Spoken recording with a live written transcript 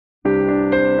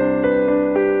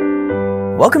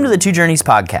Welcome to the Two Journeys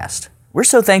podcast. We're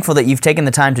so thankful that you've taken the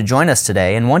time to join us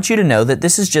today and want you to know that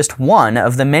this is just one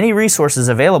of the many resources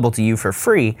available to you for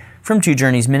free from Two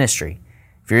Journeys Ministry.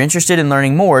 If you're interested in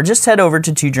learning more, just head over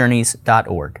to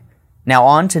twojourneys.org. Now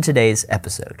on to today's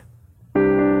episode.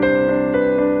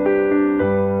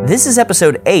 This is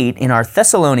episode 8 in our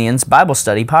Thessalonians Bible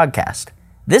Study podcast.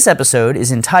 This episode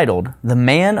is entitled The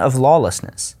Man of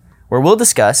Lawlessness, where we'll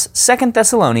discuss 2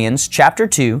 Thessalonians chapter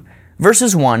 2,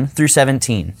 verses 1 through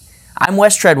 17. I'm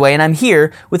Wes Treadway, and I'm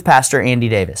here with Pastor Andy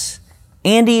Davis.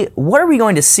 Andy, what are we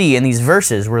going to see in these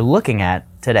verses we're looking at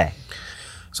today?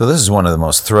 So this is one of the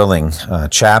most thrilling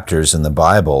chapters in the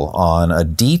Bible on a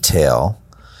detail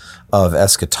of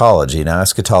eschatology. Now,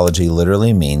 eschatology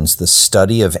literally means the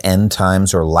study of end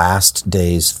times or last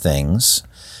days things.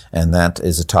 And that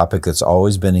is a topic that's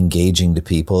always been engaging to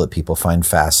people, that people find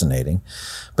fascinating.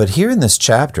 But here in this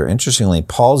chapter, interestingly,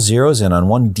 Paul zeroes in on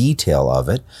one detail of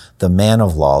it, the man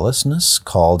of lawlessness,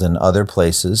 called in other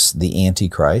places the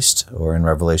Antichrist, or in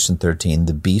Revelation 13,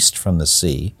 the beast from the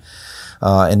sea,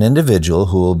 an individual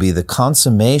who will be the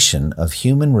consummation of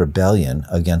human rebellion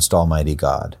against Almighty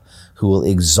God, who will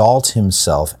exalt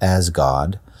himself as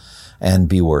God and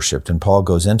be worshipped. And Paul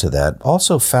goes into that.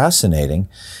 Also fascinating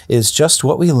is just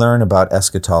what we learn about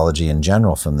eschatology in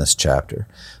general from this chapter,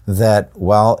 that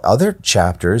while other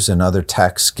chapters and other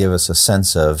texts give us a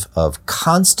sense of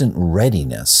constant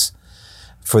readiness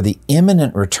for the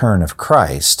imminent return of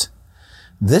Christ,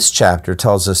 this chapter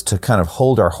tells us to kind of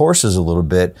hold our horses a little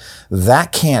bit.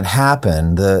 That can't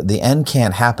happen. The end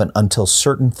can't happen until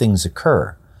certain things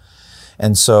occur.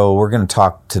 And so we're going to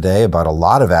talk today about a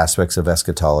lot of aspects of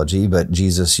eschatology, but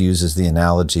Jesus uses the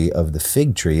analogy of the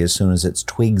fig tree. As soon as its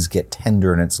twigs get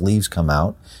tender and its leaves come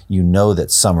out, you know that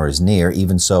summer is near.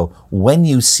 Even so, when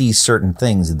you see certain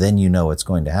things, then you know it's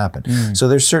going to happen. So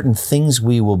there's certain things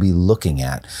we will be looking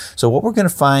at. So what we're going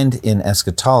to find in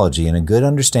eschatology, and a good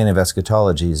understanding of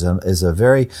eschatology, is a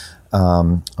very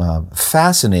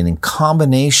fascinating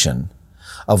combination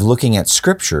of looking at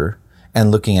Scripture and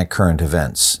looking at current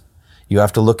events. You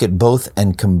have to look at both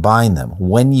and combine them.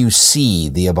 When you see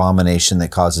the abomination that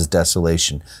causes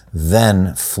desolation,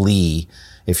 then flee.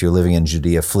 If you're living in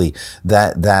Judea, flee.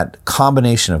 That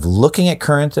combination of looking at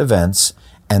current events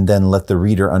and then let the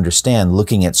reader understand,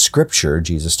 looking at Scripture,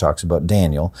 Jesus talks about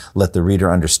Daniel, let the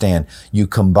reader understand, you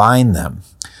combine them.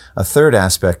 A third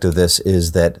aspect of this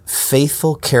is that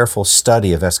faithful, careful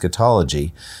study of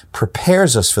eschatology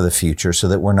prepares us for the future so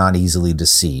that we're not easily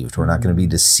deceived. We're not going to be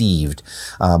deceived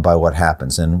by what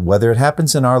happens. And whether it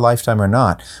happens in our lifetime or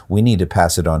not, we need to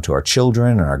pass it on to our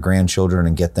children and our grandchildren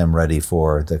and get them ready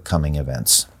for the coming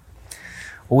events.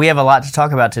 Well, we have a lot to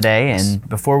talk about today, and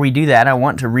before we do that, I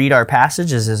want to read our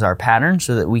passages as our pattern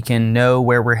so that we can know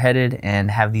where we're headed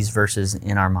and have these verses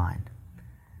in our mind.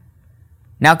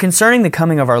 Now concerning the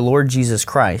coming of our Lord Jesus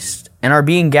Christ and our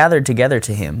being gathered together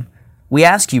to Him, we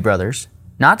ask you, brothers,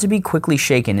 not to be quickly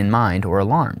shaken in mind or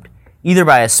alarmed, either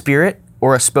by a spirit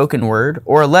or a spoken word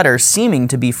or a letter seeming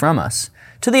to be from us,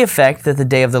 to the effect that the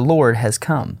day of the Lord has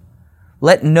come.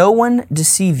 Let no one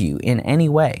deceive you in any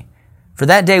way, for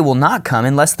that day will not come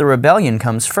unless the rebellion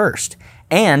comes first,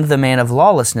 and the man of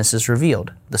lawlessness is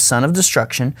revealed, the son of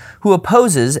destruction, who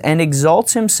opposes and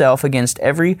exalts himself against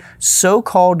every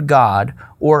so-called God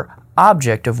or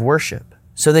object of worship,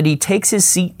 so that he takes his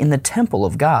seat in the temple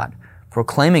of God,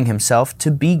 proclaiming himself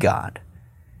to be God.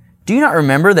 Do you not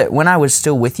remember that when I was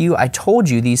still with you, I told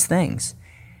you these things?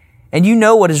 And you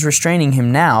know what is restraining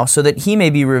him now, so that he may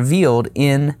be revealed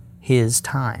in his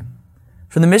time.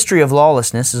 For the mystery of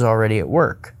lawlessness is already at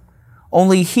work.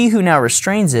 Only he who now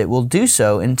restrains it will do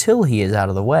so until he is out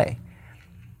of the way.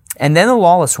 And then the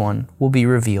lawless one will be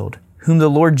revealed, whom the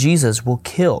Lord Jesus will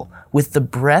kill with the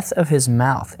breath of his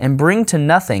mouth and bring to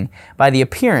nothing by the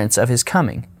appearance of his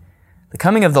coming. The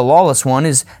coming of the lawless one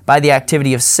is by the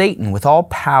activity of Satan, with all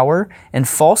power and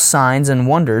false signs and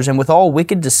wonders, and with all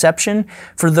wicked deception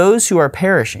for those who are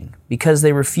perishing, because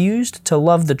they refused to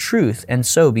love the truth and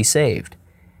so be saved.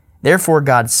 Therefore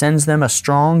God sends them a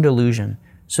strong delusion,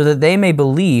 so that they may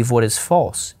believe what is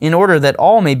false, in order that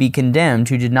all may be condemned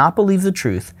who did not believe the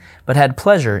truth, but had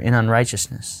pleasure in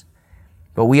unrighteousness.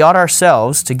 But we ought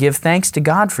ourselves to give thanks to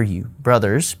God for you,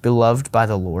 brothers, beloved by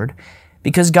the Lord,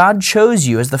 because God chose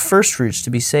you as the firstfruits to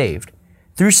be saved,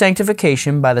 through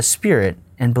sanctification by the Spirit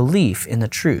and belief in the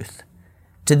truth.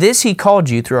 To this He called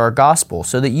you through our gospel,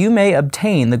 so that you may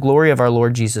obtain the glory of our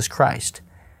Lord Jesus Christ.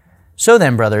 So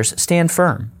then, brothers, stand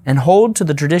firm, and hold to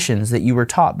the traditions that you were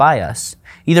taught by us,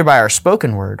 either by our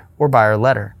spoken word or by our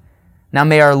letter. Now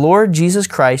may our Lord Jesus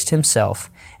Christ Himself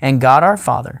and God our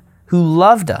Father, who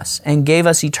loved us and gave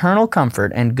us eternal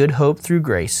comfort and good hope through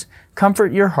grace,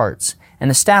 comfort your hearts and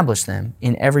establish them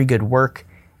in every good work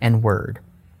and word.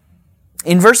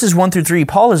 In verses 1 through 3,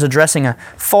 Paul is addressing a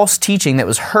false teaching that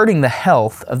was hurting the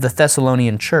health of the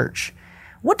Thessalonian church.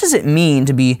 What does it mean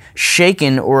to be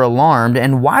shaken or alarmed,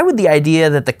 and why would the idea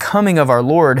that the coming of our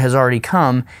Lord has already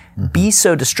come be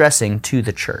so distressing to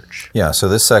the church? Yeah, so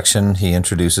this section, he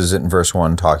introduces it in verse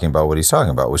 1, talking about what he's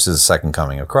talking about, which is the second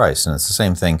coming of Christ. And it's the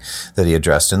same thing that he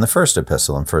addressed in the first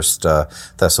epistle. In 1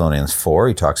 Thessalonians 4,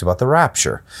 he talks about the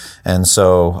rapture. And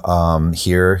so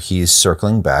here he's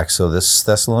circling back. So this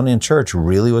Thessalonian church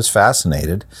really was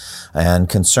fascinated and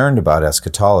concerned about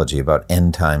eschatology, about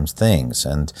end times things.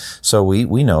 And so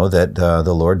we know that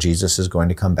the Lord Jesus is going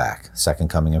to come back. Second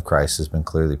coming of Christ has been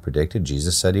clearly predicted.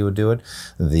 Jesus said he would do it.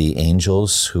 The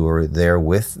angels who were there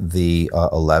with the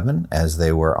 11 as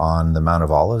they were on the Mount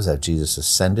of Olives, as Jesus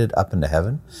ascended up into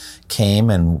heaven, came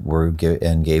and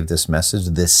gave this message.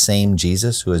 This same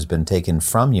Jesus who has been taken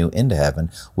from you into heaven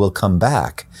will come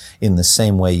back in the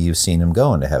same way you've seen him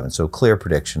go into heaven. So clear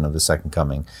prediction of the second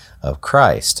coming of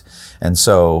Christ. And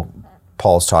so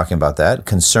Paul's talking about that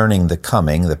concerning the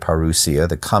coming, the parousia,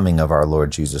 the coming of our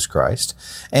Lord Jesus Christ,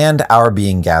 and our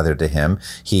being gathered to him.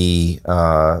 He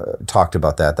talked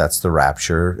about that. That's the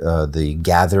rapture, the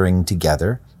gathering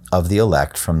together of the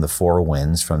elect from the four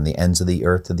winds, from the ends of the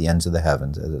earth to the ends of the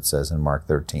heavens, as it says in Mark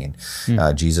 13.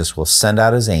 Jesus will send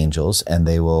out his angels, and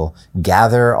they will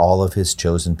gather all of his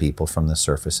chosen people from the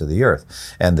surface of the earth.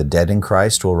 And the dead in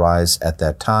Christ will rise at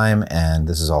that time, and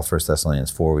this is all 1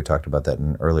 Thessalonians 4. We talked about that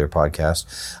in an earlier podcast.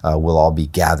 Will all be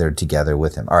gathered together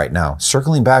with him. All right, now,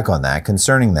 circling back on that,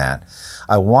 concerning that,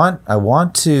 I want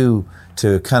to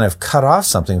kind of cut off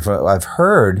something. I've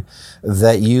heard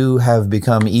that you have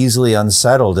become easily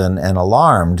unsettled and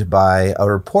alarmed by a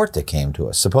report that came to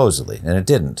us, supposedly, and it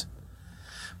didn't.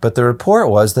 But the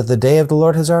report was that the day of the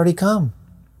Lord has already come.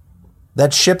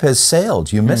 That ship has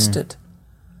sailed. You missed it.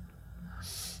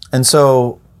 And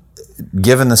so,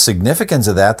 given the significance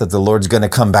of that the Lord's going to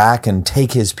come back and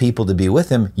take his people to be with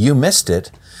him, you missed it.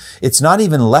 It's not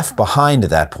even left behind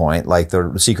at that point, like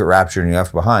the secret rapture and you're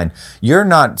left behind. You're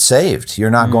not saved.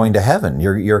 You're not going to heaven.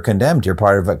 You're condemned. You're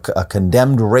part of a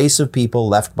condemned race of people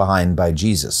left behind by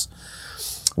Jesus.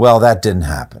 Well, that didn't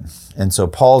happen. And so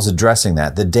Paul's addressing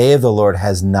that. The day of the Lord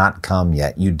has not come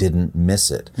yet. You didn't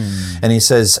miss it. And he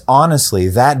says, honestly,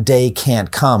 that day can't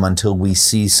come until we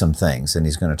see some things. And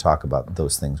he's going to talk about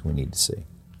those things we need to see.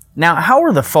 Now, how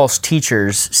are the false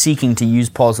teachers seeking to use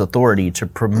Paul's authority to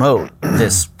promote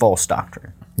this false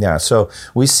doctrine? Yeah, so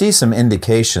we see some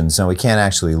indications, and we can't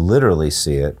actually literally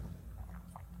see it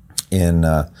in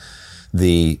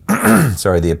the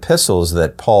epistles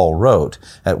that Paul wrote.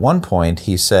 At one point,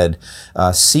 he said,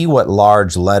 see what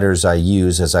large letters I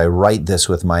use as I write this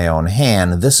with my own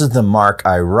hand. This is the mark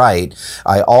I write.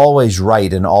 I always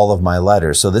write in all of my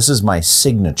letters. So this is my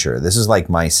signature. This is like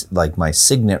my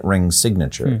signet ring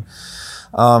signature.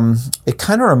 It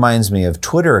kind of reminds me of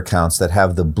Twitter accounts that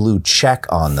have the blue check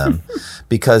on them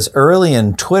because early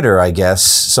in Twitter, I guess,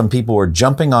 some people were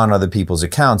jumping on other people's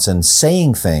accounts and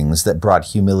saying things that brought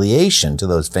humiliation to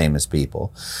those famous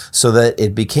people so that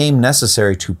it became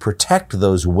necessary to protect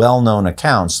those well-known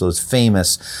accounts, those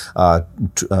famous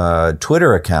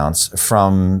Twitter accounts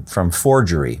from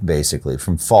forgery, basically,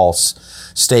 from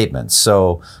false statements.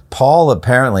 So Paul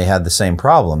apparently had the same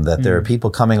problem, that there are people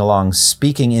coming along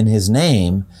speaking in his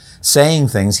name, saying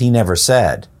things he never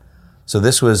said. So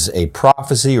this was a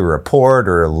prophecy, a report,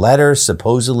 or a letter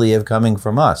supposedly of coming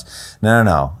from us.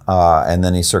 No. And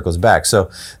then he circles back. So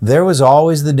there was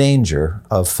always the danger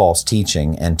of false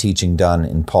teaching and teaching done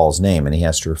in Paul's name, and he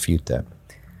has to refute that.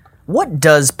 What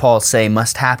does Paul say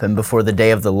must happen before the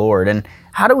day of the Lord, and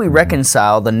how do we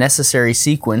reconcile the necessary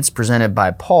sequence presented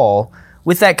by Paul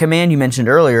with that command you mentioned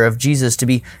earlier of Jesus to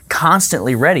be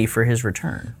constantly ready for his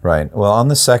return? Right. Well, on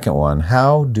the second one,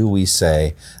 how do we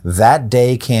say that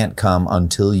day can't come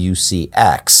until you see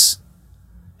X?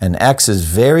 And X is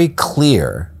very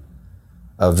clear,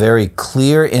 a very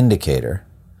clear indicator.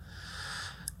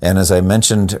 And as I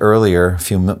mentioned earlier, a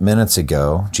few minutes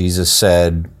ago, Jesus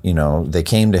said, they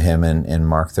came to him in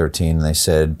Mark 13, and they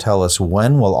said, tell us,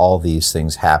 when will all these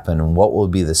things happen, and what will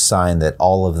be the sign that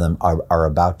all of them are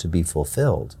about to be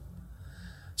fulfilled?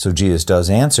 So Jesus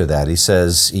does answer that.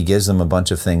 He gives them a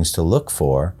bunch of things to look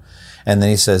for, and then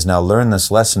he says, now learn this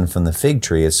lesson from the fig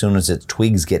tree. As soon as its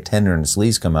twigs get tender and its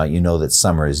leaves come out, you know that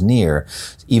summer is near.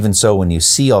 Even so, when you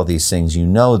see all these things, you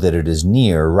know that it is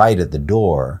near, right at the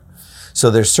door. So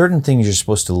there's certain things you're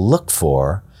supposed to look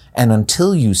for, and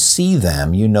until you see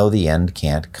them, you know the end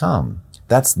can't come.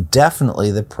 That's definitely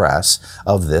the press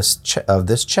of this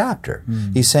chapter.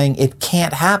 He's saying it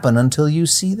can't happen until you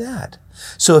see that.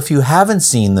 So if you haven't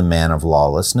seen the man of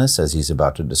lawlessness, as he's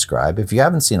about to describe, if you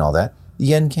haven't seen all that,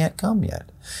 the end can't come yet.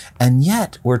 And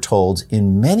yet, we're told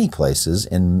in many places,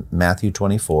 in Matthew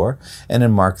 24 and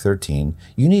in Mark 13,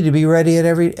 you need to be ready at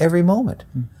every moment.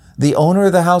 The owner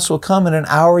of the house will come in an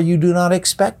hour you do not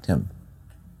expect him.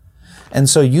 And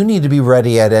so you need to be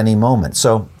ready at any moment.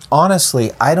 So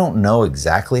honestly, I don't know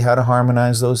exactly how to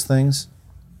harmonize those things.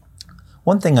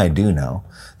 One thing I do know,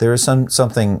 there is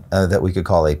something that we could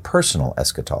call a personal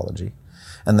eschatology.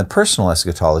 And the personal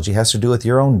eschatology has to do with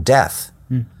your own death.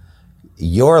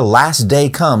 Your last day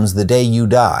comes the day you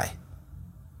die.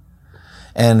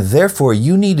 And therefore,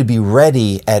 you need to be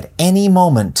ready at any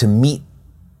moment to meet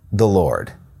the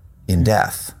Lord in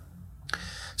death.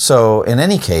 So in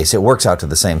any case, it works out to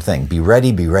the same thing. Be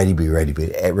ready, be ready, be ready,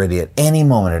 be ready at any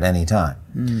moment, at any time.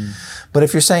 But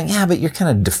if you're saying, yeah, but you're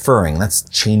kind of deferring, that's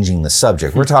changing the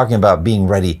subject. We're talking about being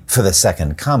ready for the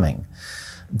second coming.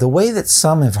 The way that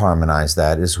some have harmonized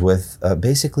that is with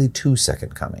basically 2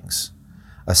 second comings.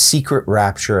 A secret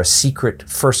rapture, a secret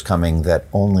first coming that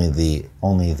only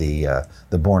the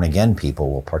born again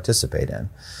people will participate in,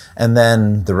 and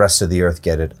then the rest of the earth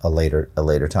get it a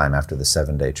later time after the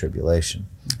 7-day tribulation.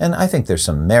 And I think there's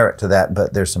some merit to that,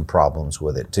 but there's some problems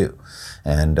with it too.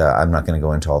 And I'm not going to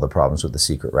go into all the problems with the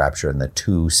secret rapture and the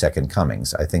 2 second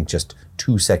comings. I think just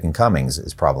 2 second comings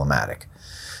is problematic.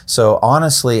 So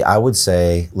honestly, I would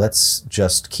say let's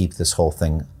just keep this whole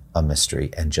thing a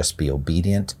mystery and just be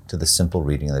obedient to the simple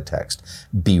reading of the text.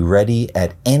 Be ready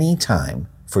at any time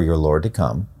for your Lord to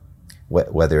come,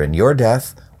 whether in your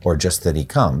death or just that he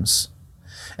comes,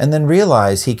 and then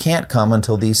realize he can't come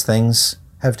until these things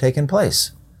have taken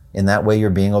place. In that way, you're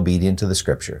being obedient to the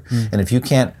scripture. And if you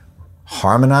can't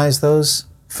harmonize those,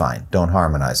 fine, don't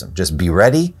harmonize them. Just be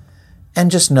ready and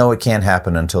just know it can't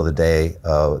happen until the day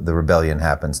the rebellion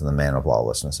happens and the man of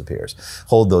lawlessness appears.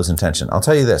 Hold those in tension. I'll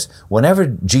tell you this, whenever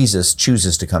Jesus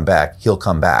chooses to come back, he'll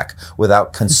come back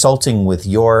without consulting with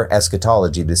your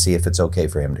eschatology to see if it's okay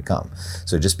for him to come.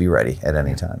 So just be ready at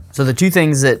any time. So the 2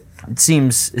 things that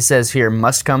it says here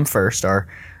must come first are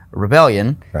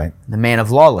rebellion, right? The man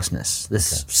of lawlessness,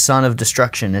 this son of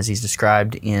destruction as he's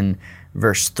described in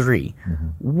verse 3.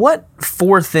 What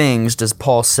 4 things does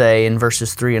Paul say in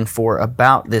verses 3 and 4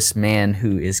 about this man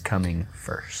who is coming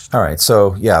first? All right,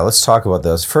 so let's talk about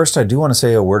those. First, I do want to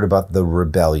say a word about the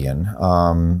rebellion.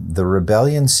 The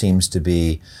rebellion seems to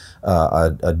be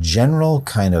a general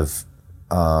kind of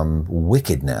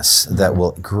wickedness that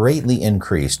will greatly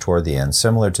increase toward the end,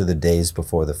 similar to the days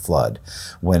before the flood,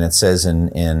 when it says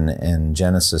in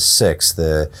Genesis 6,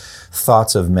 the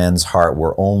thoughts of men's heart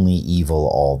were only evil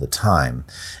all the time.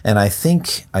 And I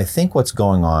think what's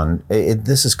going on,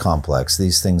 this is complex,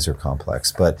 these things are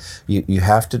complex, but you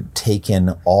have to take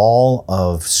in all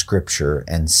of Scripture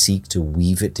and seek to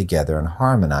weave it together and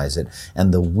harmonize it,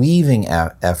 and the weaving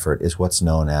effort is what's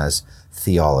known as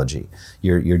theology.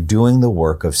 You're doing the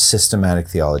work of systematic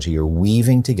theology. You're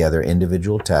weaving together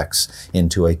individual texts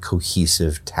into a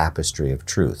cohesive tapestry of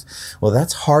truth. Well,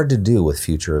 that's hard to do with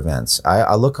future events.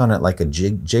 I look on it like a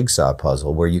jigsaw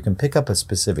puzzle where you can pick up a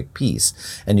specific piece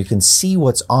and you can see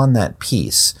what's on that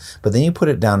piece, but then you put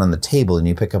it down on the table and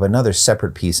you pick up another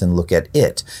separate piece and look at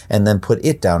it and then put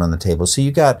it down on the table. So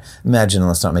you got, imagine,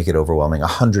 let's not make it overwhelming,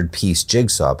 100-piece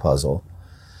jigsaw puzzle.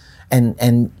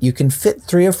 And you can fit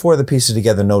 3 or 4 of the pieces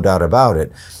together, no doubt about it,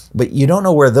 but you don't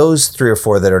know where those 3 or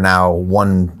 4 that are now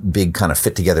one big kind of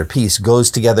fit together piece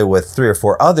goes together with 3 or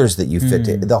 4 others that you fit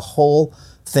to. The whole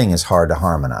thing is hard to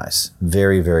harmonize.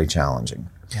 Very, very challenging.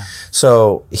 Yeah.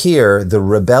 So here, the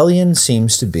rebellion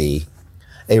seems to be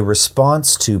a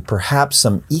response to perhaps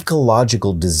some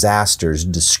ecological disasters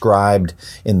described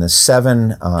in the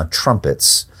 7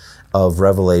 trumpets of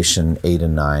Revelation 8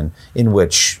 and 9, in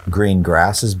which green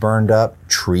grass is burned up,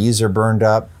 trees are burned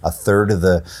up, 1/3 of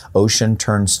the ocean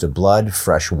turns to blood,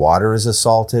 fresh water is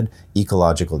assaulted,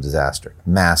 ecological disaster,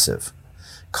 massive,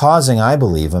 causing, I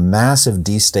believe, a massive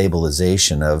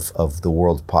destabilization of the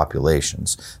world's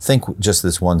populations. Think just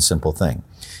this one simple thing.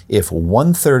 If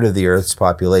 1/3 of the Earth's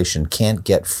population can't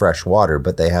get fresh water,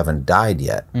 but they haven't died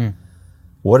yet,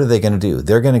 what are they going to do?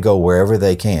 They're going to go wherever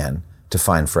they can to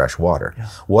find fresh water. Yeah.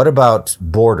 What about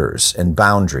borders and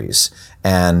boundaries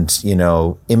and,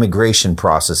 immigration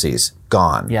processes?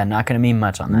 Gone. Yeah, not going to mean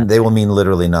much on that. They will mean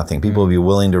literally nothing. People will be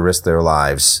willing to risk their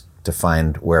lives to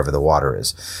find wherever the water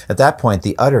is. At that point,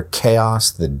 the utter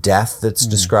chaos, the death that's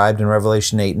described in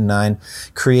Revelation 8 and 9,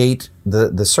 create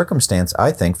the circumstance,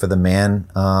 I think, for the man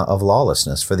of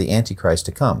lawlessness, for the Antichrist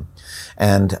to come.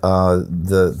 And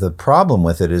the problem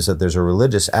with it is that there's a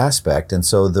religious aspect, and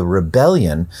so the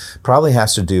rebellion probably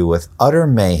has to do with utter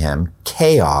mayhem,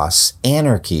 chaos,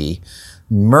 anarchy,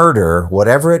 murder,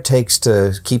 whatever it takes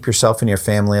to keep yourself and your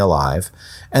family alive,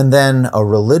 and then a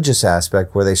religious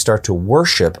aspect where they start to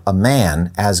worship a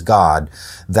man as God.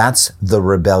 That's the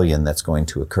rebellion that's going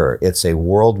to occur. It's a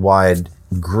worldwide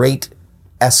great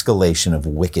escalation of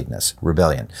wickedness,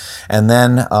 rebellion. And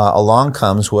then along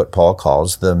comes what Paul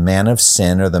calls the man of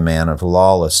sin or the man of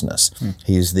lawlessness.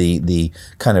 He's the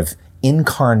kind of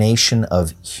incarnation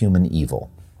of human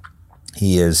evil.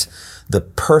 He is the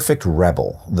perfect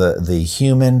rebel, the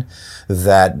human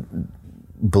that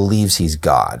believes he's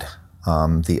God,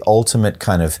 the ultimate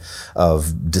kind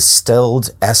of distilled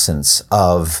essence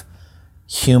of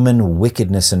human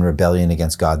wickedness and rebellion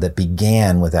against God that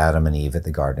began with Adam and Eve at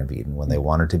the Garden of Eden when they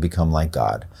wanted to become like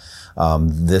God.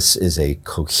 This is a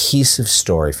cohesive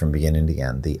story from beginning to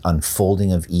end, the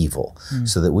unfolding of evil,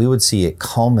 so that we would see it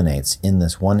culminates in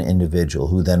this one individual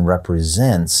who then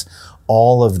represents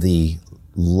all of the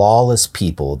lawless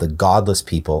people, the godless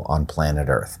people on planet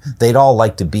Earth. They'd all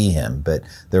like to be him, but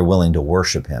they're willing to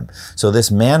worship him. So this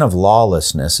man of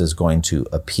lawlessness is going to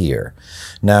appear.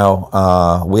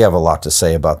 Now, we have a lot to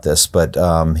say about this, but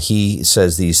he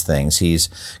says these things. He's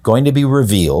going to be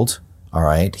revealed, all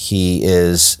right? He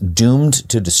is doomed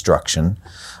to destruction.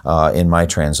 In my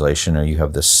translation, or you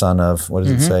have the son of, what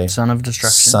does it say? Son of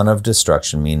destruction. Son of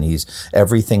destruction, meaning he's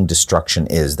everything destruction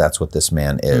is. That's what this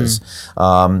man is.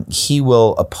 He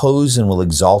will oppose and will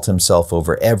exalt himself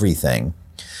over everything.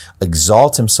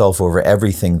 Exalt himself over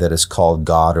everything that is called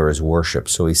God or is worship.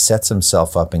 So he sets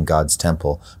himself up in God's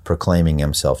temple, proclaiming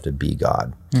himself to be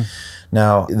God.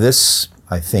 Now, this,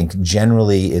 I think,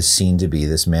 generally is seen to be,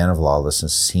 this man of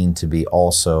lawlessness, seen to be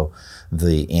also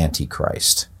the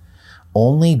Antichrist.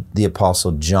 Only the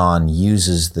Apostle John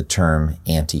uses the term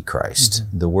Antichrist.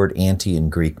 The word anti in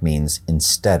Greek means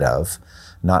instead of,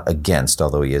 not against,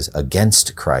 although he is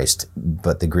against Christ,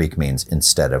 but the Greek means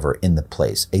instead of or in the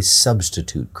place, a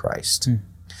substitute Christ.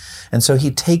 And so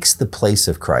he takes the place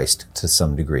of Christ to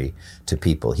some degree to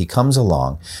people. He comes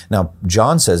along. Now,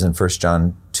 John says in 1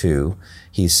 John 2,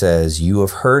 he says, you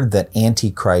have heard that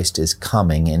Antichrist is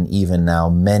coming, and even now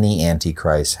many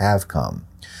Antichrists have come.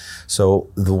 So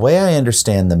the way I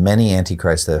understand the many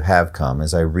antichrists that have come,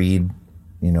 as I read,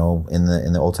 in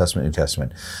the Old Testament, New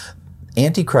Testament,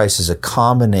 Antichrist is a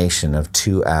combination of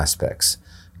two aspects: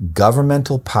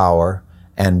 governmental power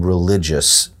and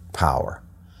religious power.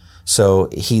 So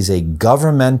he's a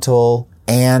governmental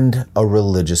and a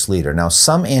religious leader. Now,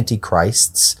 some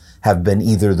antichrists have been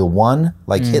either the one,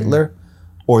 like Hitler,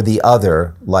 or the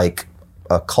other, like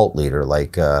a cult leader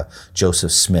like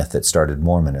Joseph Smith that started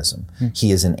Mormonism.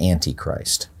 He is an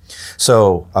antichrist.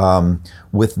 So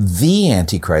with the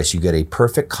Antichrist, you get a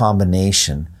perfect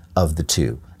combination of the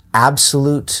two.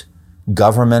 Absolute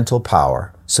governmental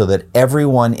power, so that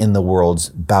everyone in the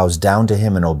world bows down to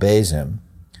him and obeys him.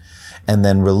 And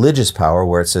then religious power,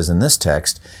 where it says in this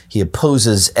text, he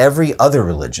opposes every other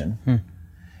religion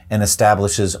and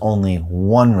establishes only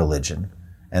one religion,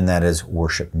 and that is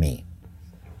worship me.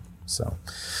 So,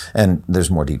 and there's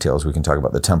more details. We can talk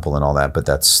about the temple and all that, but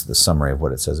that's the summary of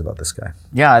what it says about this guy.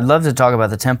 Yeah, I'd love to talk about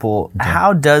the temple. Okay.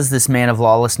 How does this man of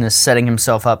lawlessness setting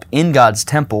himself up in God's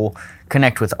temple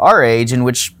connect with our age, in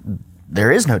which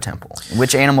there is no temple, in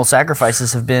which animal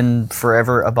sacrifices have been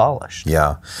forever abolished?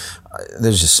 Yeah,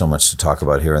 there's just so much to talk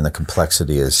about here, and the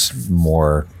complexity is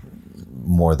more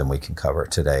than we can cover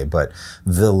today. But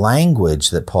the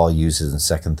language that Paul uses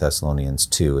in 2 Thessalonians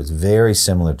 2 is very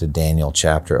similar to Daniel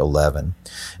chapter 11.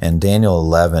 And Daniel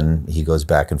 11, he goes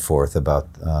back and forth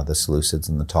about the Seleucids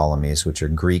and the Ptolemies, which are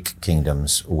Greek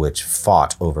kingdoms which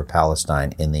fought over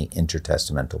Palestine in the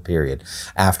intertestamental period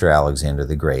after Alexander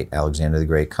the Great. Alexander the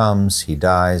Great comes, he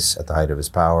dies at the height of his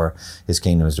power. His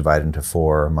kingdom is divided into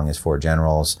four among his four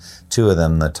generals. Two of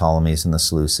them, the Ptolemies and the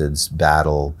Seleucids,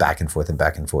 battle back and forth and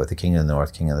back and forth. The king of the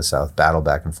north, king of the south, battle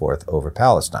back and forth over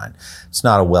Palestine. It's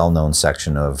not a well-known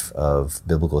section of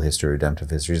biblical history, redemptive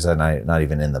history. It's not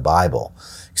even in the Bible,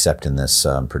 except in this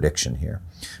prediction here.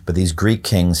 But these Greek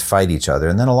kings fight each other,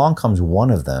 and then along comes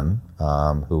one of them,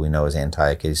 who we know as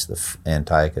Antiochus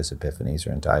Epiphanes,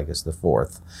 or Antiochus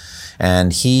IV.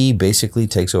 And he basically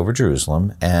takes over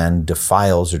Jerusalem and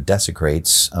defiles or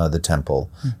desecrates the temple,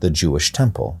 the Jewish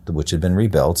temple, which had been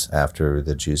rebuilt after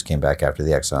the Jews came back after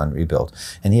the exile and rebuilt.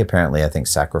 And he apparently, I think,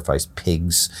 sacrificed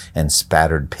pigs and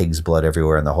spattered pig's blood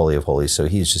everywhere in the Holy of Holies. So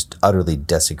he's just utterly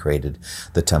desecrated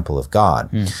the temple of God.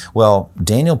 Well,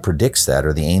 Daniel predicts that,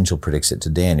 or the angel predicts it to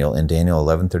Daniel. In Daniel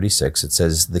 11:36, it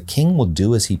says, "The king will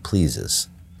do as he pleases.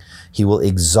 He will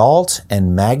exalt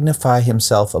and magnify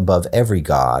himself above every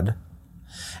god,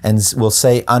 and will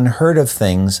say unheard of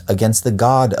things against the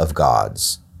God of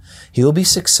gods. He will be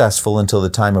successful until the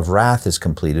time of wrath is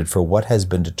completed, for what has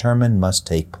been determined must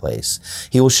take place.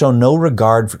 He will show no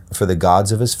regard for the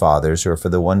gods of his fathers or for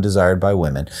the one desired by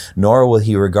women, nor will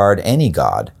he regard any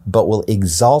god, but will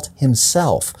exalt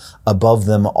himself above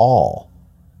them all.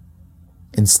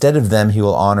 Instead of them, he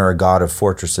will honor a god of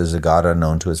fortresses, a god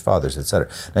unknown to his fathers," etc.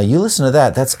 Now, you listen to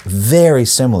that. That's very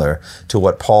similar to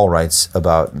what Paul writes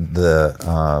about the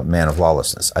man of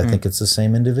lawlessness. I think it's the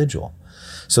same individual.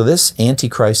 So this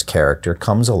Antichrist character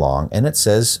comes along, and it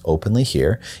says openly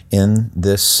here in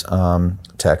this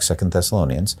text, 2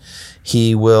 Thessalonians,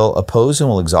 he will oppose and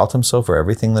will exalt himself for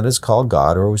everything that is called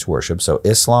God or is worshipped. So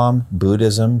Islam,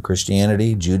 Buddhism,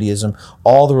 Christianity, Judaism,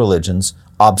 all the religions,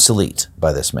 obsolete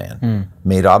by this man,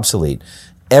 made obsolete.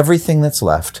 Everything that's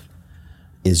left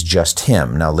is just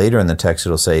him. Now, later in the text,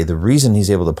 it'll say the reason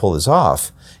he's able to pull this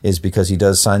off is because he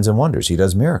does signs and wonders. He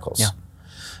does miracles. Yeah.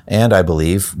 And I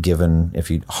believe, given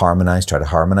if you try to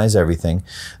harmonize everything,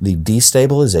 the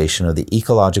destabilization of the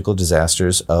ecological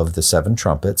disasters of the 7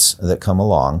 trumpets that come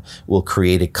along will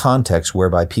create a context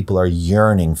whereby people are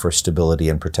yearning for stability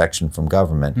and protection from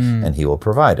government, and he will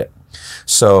provide it.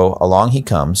 So along he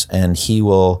comes, and he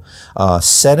will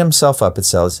set himself up, it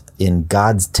says, in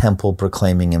God's temple,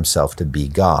 proclaiming himself to be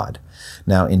God.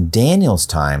 Now, in Daniel's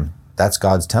time, that's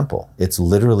God's temple. It's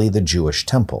literally the Jewish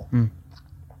temple.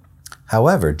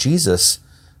 However, Jesus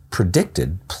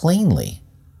predicted plainly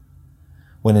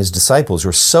when his disciples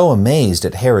were so amazed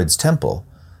at Herod's temple,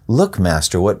 "Look,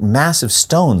 Master, what massive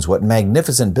stones, what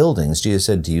magnificent buildings." Jesus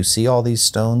said, "Do you see all these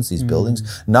stones, these buildings?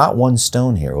 Not one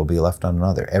stone here will be left on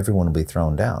another. Everyone will be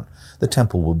thrown down. The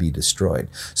temple will be destroyed."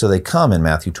 So they come in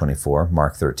Matthew 24,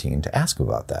 Mark 13 to ask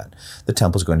about that. The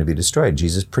temple is going to be destroyed.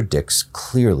 Jesus predicts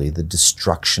clearly the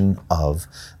destruction of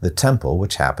the temple,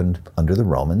 which happened under the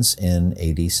Romans in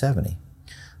AD 70.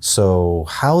 So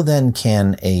how then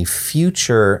can a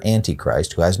future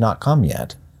Antichrist, who has not come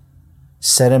yet,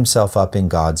 set himself up in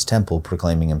God's temple,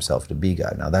 proclaiming himself to be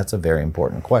God? Now, that's a very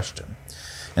important question.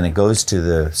 And it goes to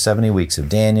the 70 weeks of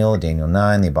Daniel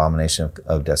 9, the abomination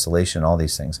of desolation, all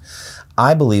these things.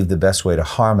 I believe the best way to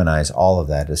harmonize all of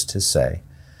that is to say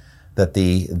that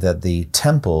the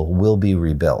temple will be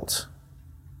rebuilt.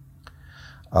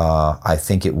 I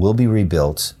think it will be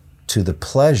rebuilt to the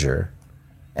pleasure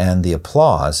and the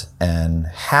applause and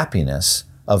happiness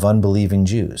of unbelieving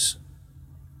Jews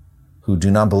who do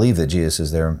not believe that Jesus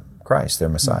is their Christ, their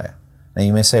Messiah. Now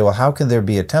you may say, well, how can there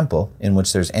be a temple in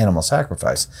which there's animal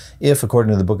sacrifice if,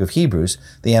 according to the book of Hebrews,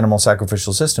 the animal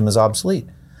sacrificial system is obsolete?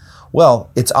 Well,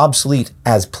 it's obsolete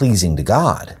as pleasing to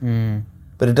God,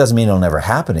 but it doesn't mean it'll never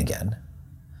happen again.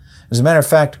 As a matter of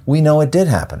fact, we know it did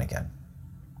happen again.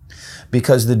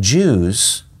 Because the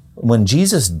Jews, when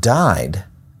Jesus died,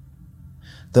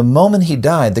 the moment he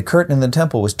died, the curtain in the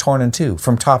temple was torn in two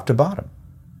from top to bottom.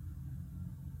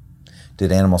 Did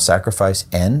animal sacrifice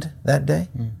end that day?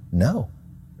 No.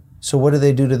 So what did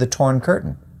they do to the torn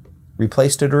curtain?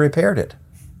 Replaced it or repaired it?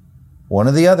 One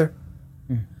or the other.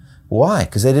 Why?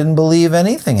 Because they didn't believe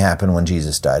anything happened when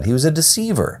Jesus died. He was a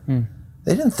deceiver.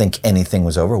 They didn't think anything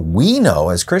was over. We know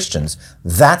as Christians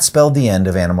that spelled the end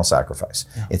of animal sacrifice.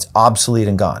 Yeah. It's obsolete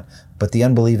and gone. But the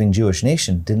unbelieving Jewish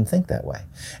nation didn't think that way.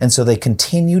 And so they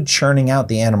continued churning out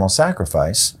the animal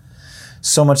sacrifice,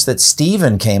 so much that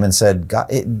Stephen came and said,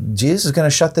 Jesus is going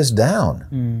to shut this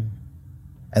down.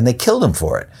 And they killed him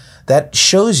for it. That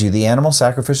shows you the animal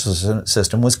sacrificial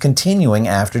system was continuing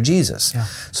after Jesus. Yeah.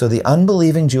 So the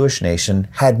unbelieving Jewish nation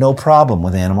had no problem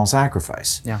with animal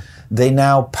sacrifice. Yeah. They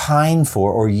now pine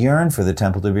for or yearn for the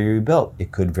temple to be rebuilt.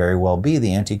 It could very well be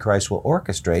the Antichrist will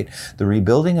orchestrate the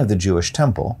rebuilding of the Jewish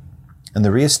temple and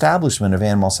the reestablishment of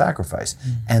animal sacrifice.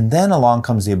 And then along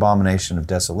comes the abomination of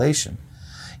desolation,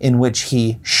 in which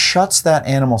he shuts that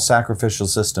animal sacrificial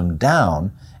system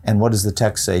down. And what does the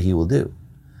text say he will do?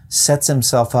 Sets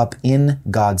himself up in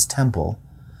God's temple,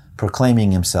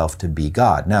 proclaiming himself to be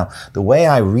God. Now, the way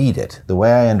I read it, the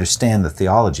way I understand the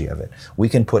theology of it, we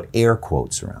can put air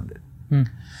quotes around it.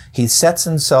 He sets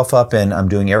himself up in, I'm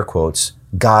doing air quotes,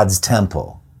 God's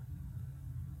temple.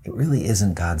 It really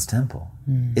isn't God's temple.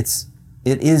 It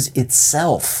is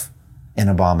itself an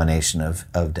abomination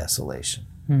of desolation.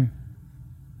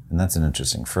 And that's an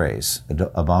interesting phrase,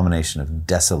 abomination of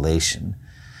desolation.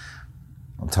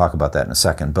 I'll talk about that in a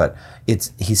second. But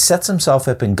he sets himself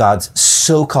up in God's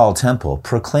so-called temple,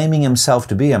 proclaiming himself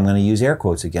to be, I'm going to use air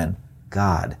quotes again,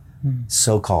 God,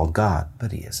 so-called God,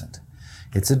 but he isn't.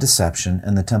 It's a deception,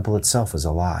 and the temple itself is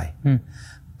a lie.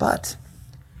 But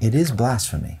it is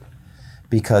blasphemy,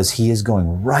 because he is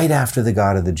going right after the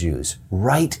God of the Jews,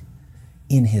 right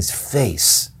in his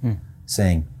face,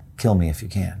 saying, kill me if you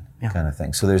can, kind of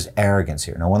thing. So there's arrogance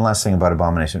here. Now, one last thing about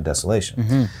abomination of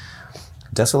desolation.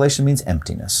 Desolation means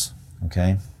emptiness,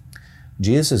 okay?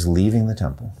 Jesus is leaving the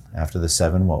temple after the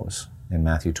 7 woes in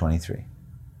Matthew 23.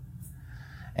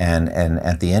 And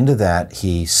at the end of that,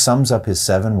 he sums up his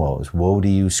 7 woes. Woe to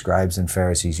you, scribes and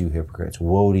Pharisees, you hypocrites.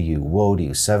 Woe to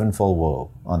you, sevenfold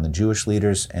woe on the Jewish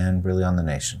leaders and really on the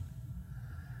nation.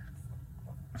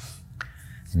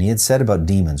 And he had said about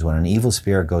demons, when an evil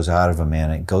spirit goes out of a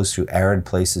man, it goes through arid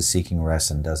places seeking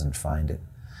rest and doesn't find it.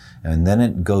 And then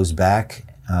it goes back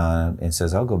and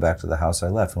says, I'll go back to the house I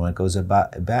left. And when it goes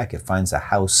back, it finds a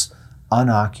house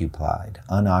unoccupied,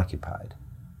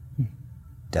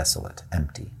 desolate,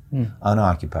 empty,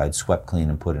 unoccupied, swept clean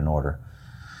and put in order.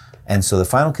 And so the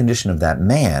final condition of that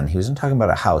man, he wasn't talking about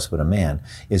a house, but a man,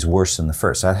 is worse than the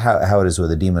first. That's how it is with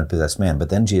a demon-possessed man. But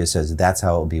then Jesus says, that's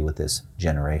how it will be with this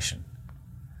generation.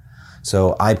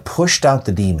 So I pushed out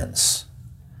the demons,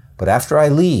 but after I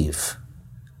leave,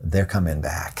 they're coming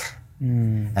back.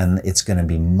 And it's going to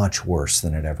be much worse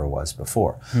than it ever was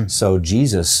before. So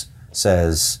Jesus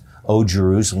says, O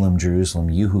Jerusalem, Jerusalem,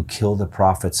 you who kill the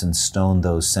prophets and stone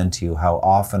those sent to you, how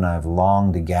often I've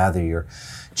longed to gather your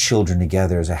children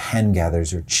together as a hen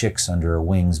gathers her chicks under her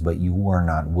wings, but you were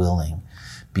not willing.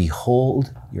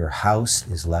 Behold, your house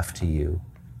is left to you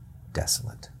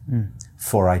desolate.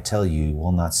 For I tell you, you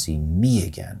will not see me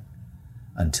again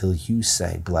until you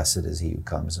say, blessed is he who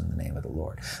comes in the name of the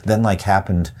Lord. Then, like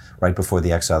happened right before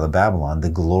the exile of Babylon, the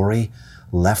glory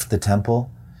left the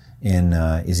temple. In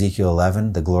Ezekiel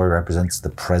 11, the glory represents the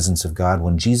presence of God.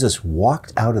 When Jesus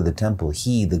walked out of the temple,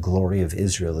 he, the glory of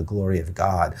Israel, the glory of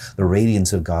God, the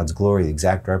radiance of God's glory, the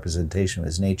exact representation of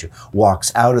his nature,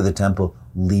 walks out of the temple,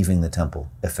 leaving the temple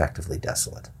effectively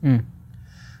desolate.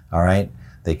 All right?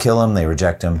 They kill him, they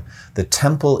reject him. The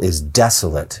temple is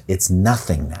desolate. It's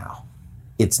nothing now.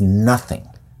 It's nothing.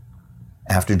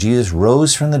 After Jesus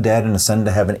rose from the dead and ascended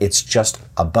to heaven, it's just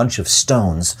a bunch of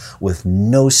stones with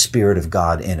no Spirit of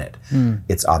God in it.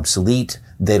 It's obsolete.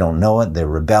 They don't know it. They're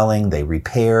rebelling. They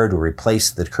repaired or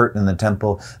replaced the curtain in the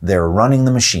temple. They're running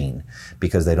the machine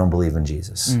because they don't believe in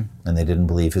Jesus. And they didn't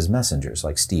believe his messengers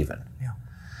like Stephen.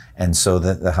 And so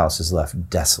the house is left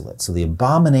desolate. So the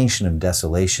abomination of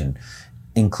desolation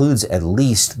includes at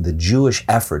least the Jewish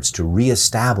efforts to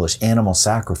reestablish animal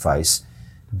sacrifice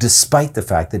despite the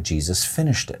fact that Jesus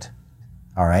finished it.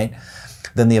 All right?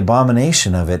 Then the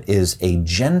abomination of it is a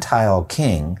Gentile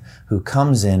king who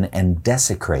comes in and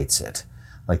desecrates it,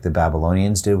 like the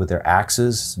Babylonians did with their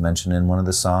axes, mentioned in one of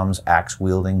the Psalms, axe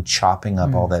wielding, chopping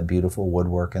up all that beautiful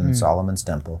woodwork in Solomon's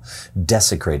temple,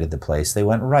 desecrated the place. They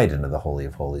went right into the Holy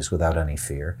of Holies without any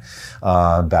fear.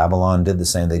 Babylon did the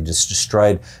same. They just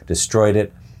destroyed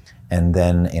it. And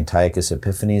then Antiochus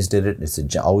Epiphanes did it. It's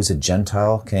always a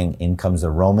Gentile king. In comes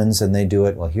the Romans and they do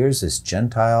it. Well, here's this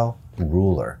Gentile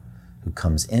ruler who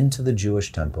comes into the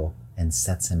Jewish temple and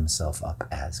sets himself up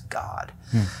as God.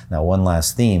 Now, one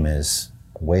last theme is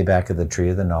way back at the tree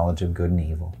of the knowledge of good and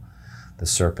evil. The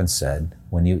serpent said,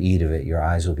 when you eat of it, your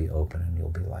eyes will be open and you'll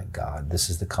be like God. This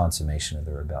is the consummation of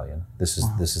the rebellion. This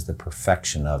is the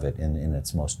perfection of it in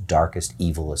its most darkest,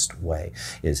 evilest way,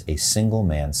 is a single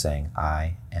man saying,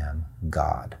 I am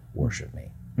God, worship me.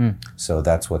 So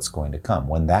that's what's going to come.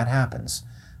 When that happens,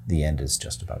 the end is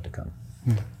just about to come.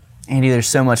 Andy, there's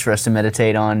so much for us to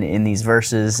meditate on in these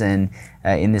verses and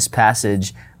in this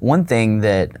passage. One thing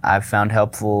that I've found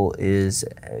helpful is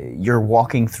you're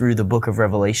walking through the book of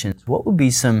Revelation. What would be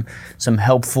some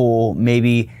helpful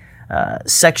maybe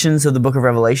sections of the book of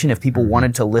Revelation if people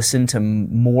wanted to listen to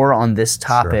more on this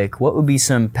topic? What would be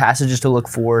some passages to look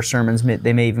for, sermons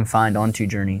they may even find on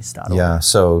twojourneys.org?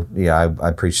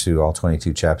 I preached through all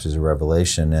 22 chapters of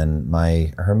Revelation, and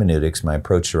my hermeneutics, my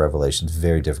approach to Revelation is a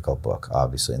very difficult book,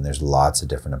 obviously, and there's lots of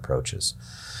different approaches.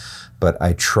 But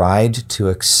I tried to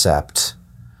accept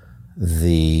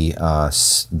the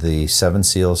 7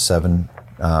 seals, 7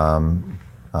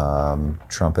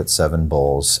 trumpet, 7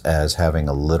 bowls as having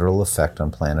a literal effect on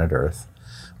planet Earth.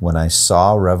 When I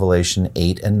saw Revelation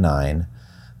 8 and 9,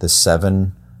 the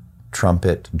 7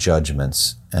 trumpet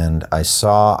judgments, and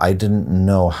I didn't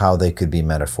know how they could be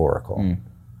metaphorical.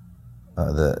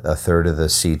 A third of the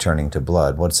sea turning to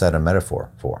blood, what's that a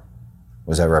metaphor for?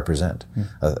 What does that represent?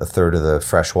 A third of the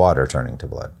fresh water turning to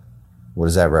blood. What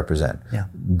does that represent? Yeah.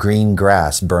 Green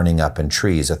grass burning up in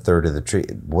trees, a third of the tree.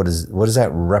 What does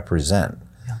that represent?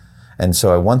 Yeah. And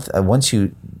so once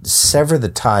you sever the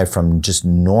tie from just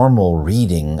normal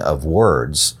reading of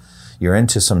words, you're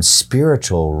into some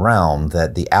spiritual realm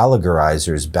that the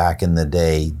allegorizers back in the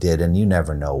day did, and you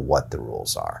never know what the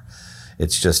rules are.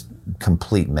 It's just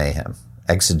complete mayhem,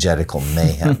 exegetical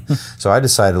mayhem. So I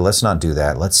decided, let's not do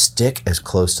that. Let's stick as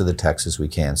close to the text as we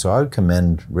can. So I would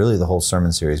commend really the whole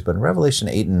sermon series, but in Revelation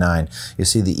 8 and 9, you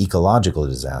see the ecological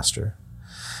disaster.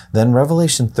 Then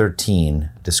Revelation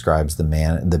 13 describes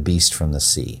the beast from the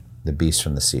sea. The beast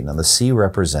from the sea. Now, the sea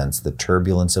represents the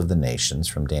turbulence of the nations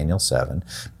from Daniel 7,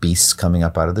 beasts coming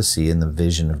up out of the sea in the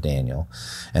vision of Daniel.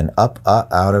 And up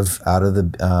out of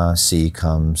the sea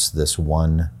comes this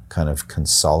one kind of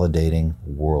consolidating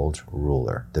world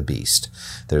ruler, the beast.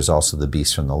 There's also the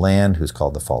beast from the land, who's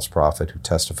called the false prophet, who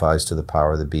testifies to the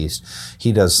power of the beast.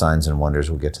 He does signs and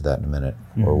wonders. We'll get to that in a minute.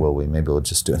 Or will we? Maybe we'll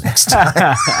just do it next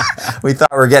time. We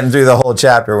thought we were getting through the whole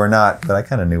chapter. We're not, but I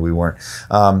kind of knew we weren't.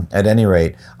 At any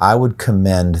rate, I would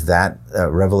commend that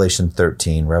Revelation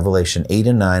 13, Revelation 8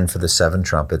 and 9 for the 7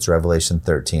 trumpets, Revelation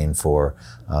 13 for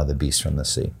the beast from the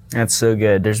sea. That's so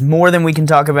good. There's more than we can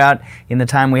talk about in the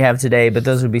time we have today, but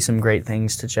those would be some great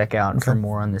things to check out for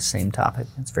more on this same topic.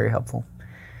 That's very helpful.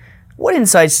 What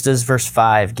insights does verse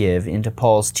 5 give into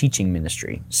Paul's teaching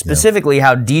ministry? Specifically,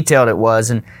 how detailed it was,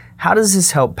 and how does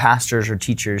this help pastors or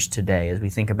teachers today as we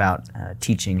think about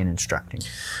teaching and instructing?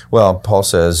 Well, Paul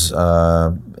says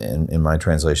in my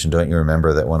translation, don't you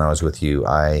remember that when I was with you,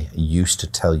 I used to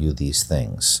tell you these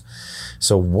things?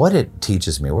 So what it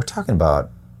teaches me, we're talking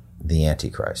about the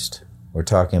Antichrist. We're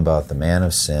talking about the man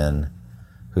of sin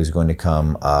who's going to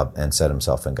come up and set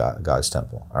himself in God's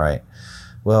temple. All right.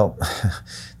 Well,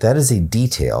 that is a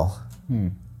detail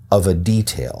of a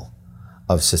detail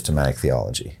of systematic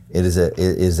theology. It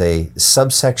is a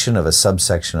subsection of a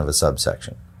subsection of a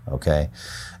subsection. Okay.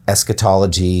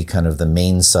 Eschatology, kind of the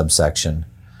main subsection.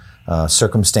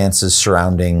 Circumstances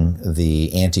surrounding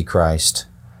the Antichrist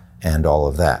and all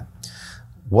of that.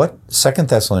 What 2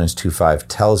 Thessalonians 2:5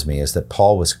 tells me is that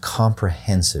Paul was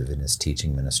comprehensive in his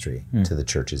teaching ministry to the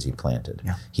churches he planted.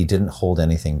 Yeah. He didn't hold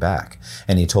anything back,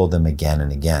 and he told them again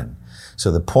and again. So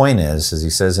the point is, as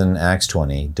he says in Acts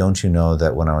 20, don't you know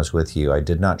that when I was with you, I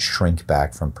did not shrink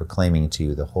back from proclaiming to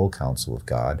you the whole counsel of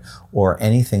God or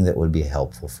anything that would be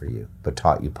helpful for you, but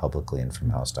taught you publicly and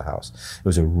from house to house. It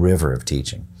was a river of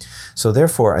teaching. So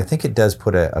therefore, I think it does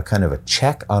put a kind of a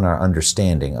check on our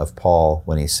understanding of Paul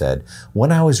when he said,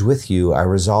 when I was with you, I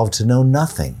resolved to know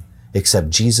nothing except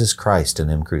Jesus Christ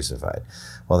and Him crucified.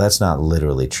 Well, that's not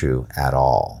literally true at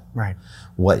all. Right.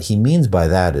 What he means by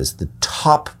that is the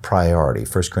top priority,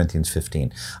 1 Corinthians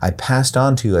 15, I passed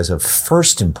on to you as of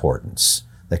first importance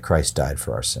that Christ died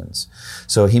for our sins.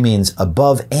 So he means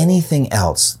above anything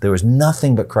else, there was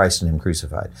nothing but Christ and Him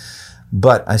crucified.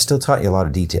 But I still taught you a lot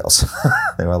of details.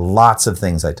 There were lots of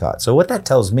things I taught. So what that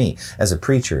tells me as a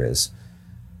preacher is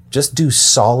just do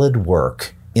solid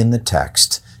work in the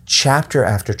text, chapter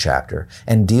after chapter,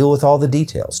 and deal with all the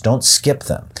details. Don't skip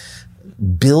them.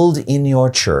 Build in your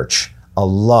church a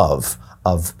love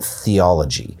of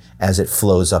theology as it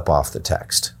flows up off the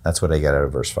text. That's what I get out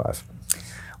of verse 5.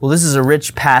 Well, this is a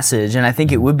rich passage, and I think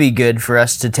it would be good for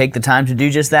us to take the time to do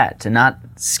just that, to not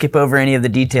skip over any of the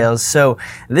details. So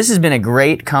this has been a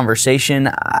great conversation.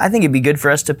 I think it'd be good for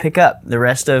us to pick up the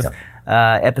rest of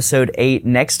episode 8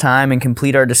 next time and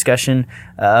complete our discussion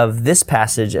of this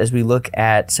passage as we look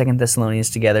at 2 Thessalonians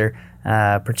together,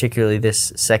 particularly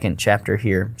this second chapter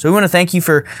here. So we want to thank you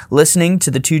for listening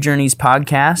to the Two Journeys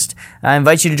podcast. I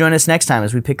invite you to join us next time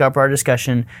as we pick up our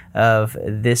discussion of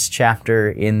this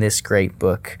chapter in this great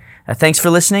book. Thanks for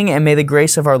listening, and may the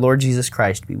grace of our Lord Jesus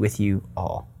Christ be with you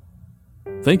all.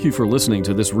 Thank you for listening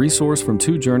to this resource from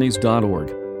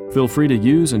twojourneys.org. Feel free to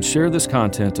use and share this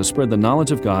content to spread the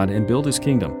knowledge of God and build His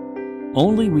kingdom.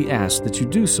 Only we ask that you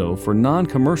do so for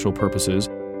non-commercial purposes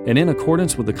and in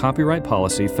accordance with the copyright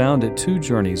policy found at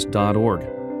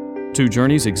twojourneys.org. Two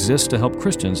Journeys exists to help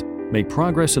Christians make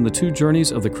progress in the two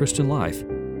journeys of the Christian life,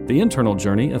 the internal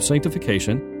journey of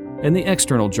sanctification and the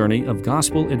external journey of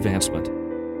gospel advancement.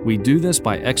 We do this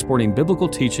by exporting biblical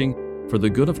teaching for the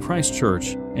good of Christ's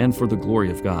church and for the glory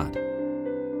of God.